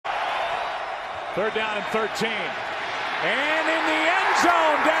Third down and 13. And in the end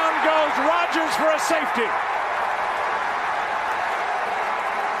zone, down goes Rodgers for a safety.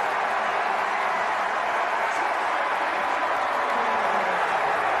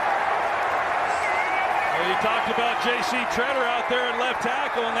 You talked about J.C. Tretter out there at left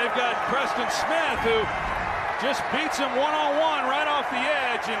tackle, and they've got Preston Smith, who just beats him one-on-one right off the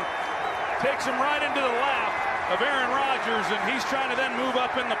edge and takes him right into the lap of Aaron Rodgers, and he's trying to then move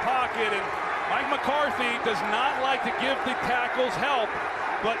up in the pocket. And Mike McCarthy does not like to give the tackles help,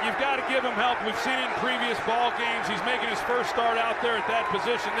 but you've got to give him help. We've seen it in previous ball games. He's making his first start out there at that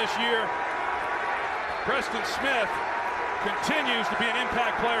position this year. Preston Smith continues to be an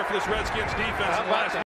impact player for this Redskins defense.